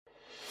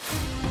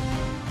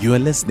You are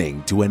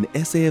listening to an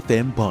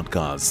SAFM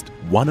podcast,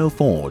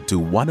 104 to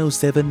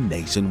 107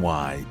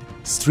 nationwide.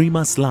 Stream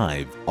us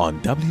live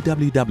on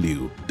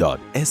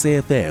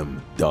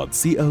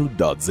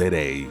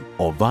www.safm.co.za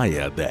or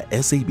via the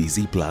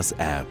SABC Plus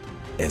app.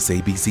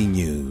 SABC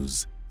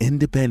News,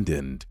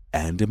 independent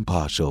and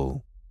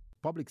impartial.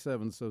 Public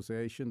Servants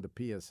Association, the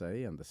PSA,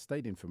 and the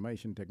State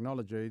Information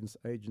Technology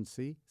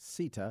Agency,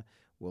 SITA,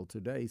 will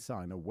today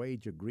sign a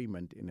wage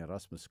agreement in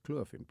Erasmus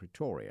Kloof in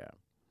Pretoria.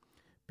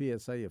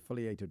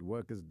 PSA-affiliated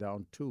workers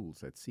downed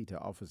tools at SITA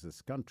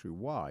offices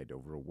countrywide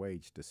over a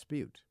wage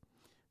dispute.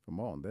 For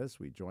more on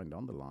this, we joined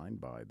on the line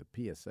by the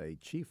PSA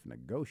Chief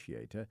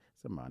Negotiator,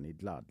 Zamani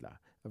Dladla.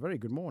 A very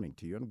good morning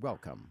to you and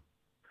welcome.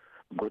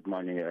 Good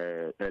morning,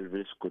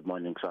 Elvis. Good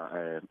morning,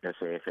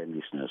 SAFM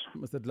listeners.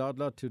 Mr.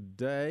 Dladla,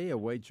 today a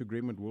wage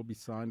agreement will be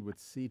signed with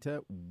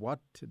SITA. What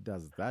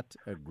does that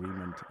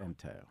agreement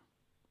entail?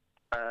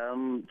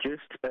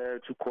 Just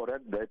to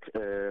correct that,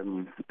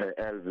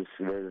 Elvis,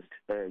 there's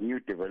new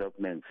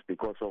developments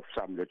because of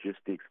some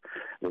logistics.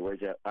 The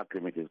wage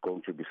agreement is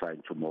going to be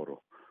signed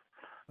tomorrow.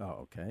 Oh,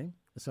 okay.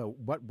 So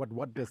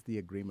what does the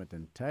agreement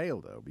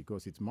entail, though?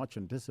 Because it's much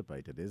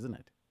anticipated, isn't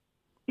it?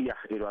 Yeah,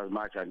 it was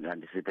much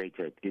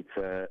anticipated. It's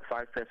a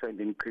 5%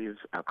 increase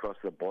across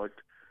the board,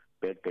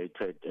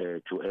 backdated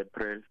to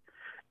April,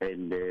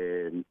 and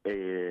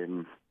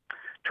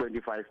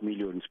 25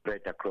 million spread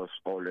across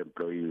all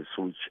employees,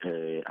 which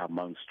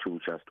amounts to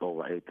just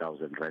over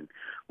 8,000 rand,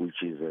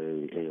 which is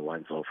a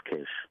once-off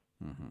cash.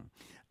 Mm-hmm.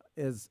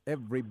 Is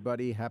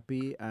everybody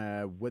happy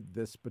with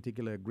this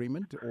particular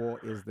agreement, or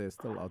is there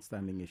still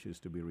outstanding issues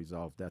to be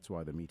resolved? That's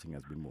why the meeting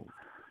has been moved.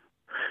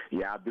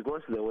 Yeah,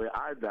 because there were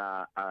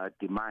other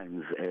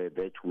demands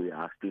that we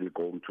are still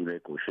going to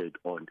negotiate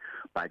on.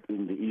 But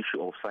in the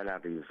issue of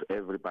salaries,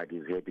 everybody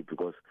is happy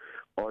because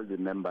all the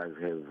members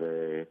have,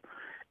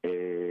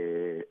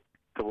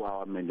 through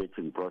our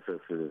mandating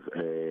processes,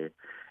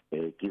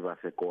 give us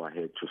a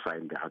go-ahead to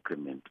sign the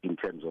agreement in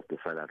terms of the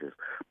salaries.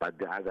 But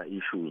the other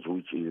issues,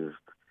 which is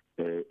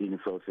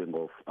insourcing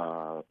of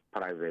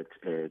private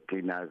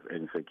cleaners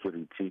and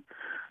security,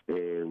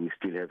 we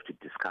still have to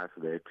discuss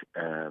that.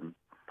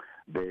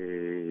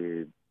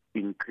 The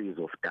increase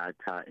of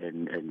data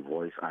and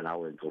voice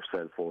allowance of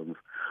cell phones,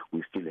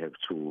 we still have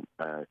to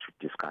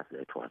discuss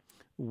that one.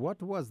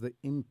 What was the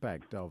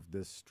impact of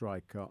this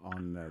strike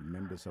on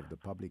members of the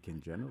public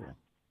in general?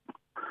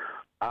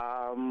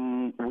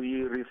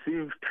 We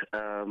received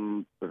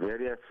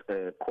various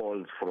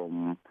calls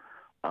from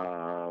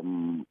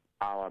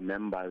our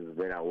members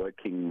that are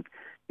working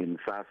in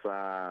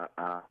SASA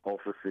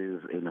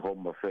offices, in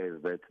Home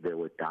Affairs, that they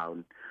were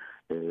down.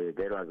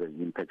 There was an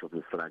impact of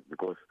the strike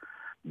because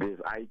there's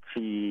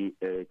IT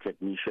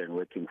technician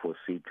working for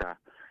SITA.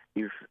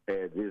 If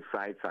these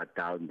sites are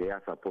down, they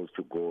are supposed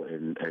to go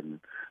and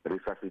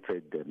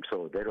resuscitate them.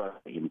 So there was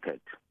an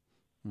impact.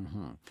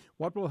 Mm-hmm.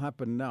 What will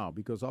happen now?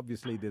 Because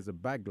obviously there's a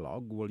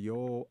backlog. Will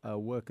your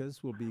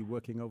workers be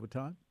working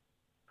overtime?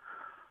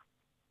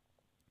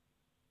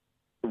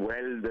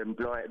 Well, the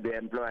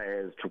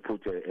employer has to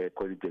put a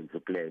contingency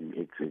plan.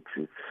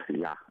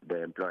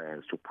 The employer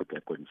has to put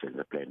a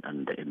contingency plan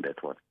in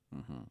that one.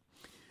 Mm-hmm.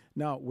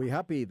 Now, we're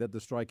happy that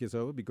the strike is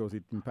over because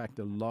it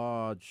impacted a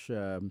large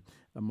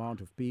amount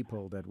of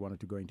people that wanted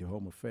to go into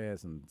Home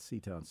Affairs and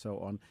SITA and so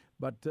on.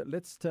 But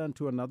let's turn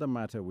to another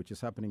matter which is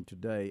happening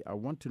today. I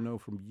want to know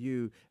from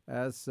you,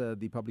 as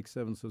the Public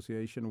Servants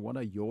Association, what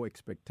are your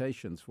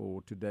expectations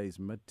for today's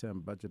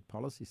midterm budget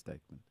policy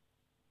statement?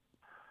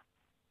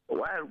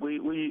 Well,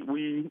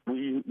 we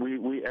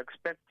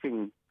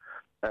expecting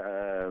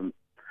the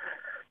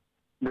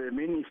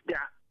minister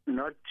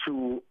not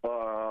to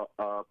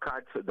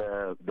cut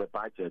the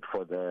budget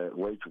for the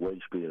wage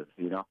bill.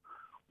 You know,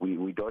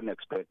 we don't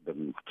expect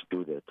them to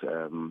do that.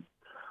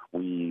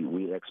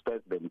 We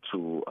expect them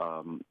to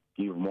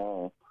give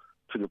more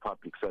to the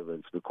public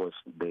servants because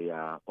they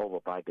are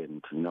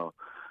overburdened. You know,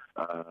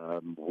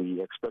 we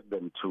expect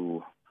them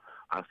to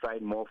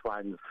assign more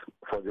funds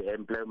for the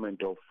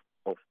employment of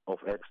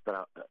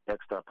extra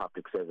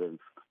public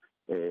servants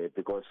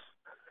because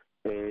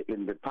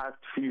in the past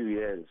few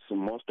years,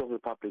 most of the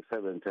public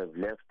servants have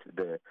left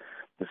the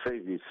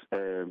service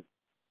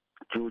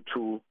due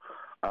to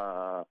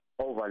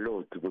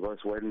overload.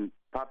 Because when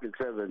public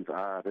servants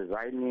are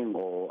resigning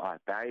or are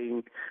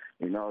dying,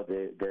 you know,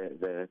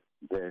 the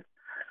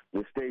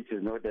state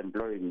is not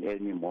employing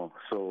anymore,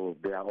 so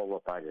they are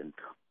overburdened.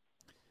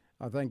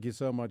 I thank you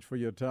so much for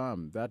your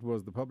time. That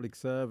was the Public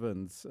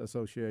Servants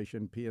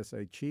Association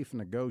PSA Chief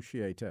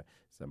Negotiator,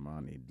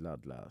 Zamani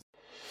Dladla.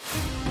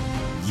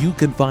 You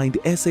can find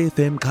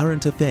SAFM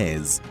Current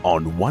Affairs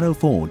on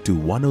 104 to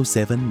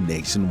 107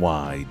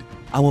 nationwide.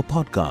 Our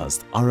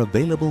podcasts are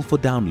available for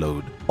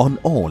download on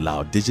all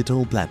our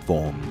digital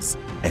platforms.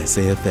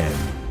 SAFM,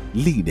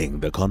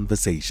 leading the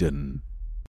conversation.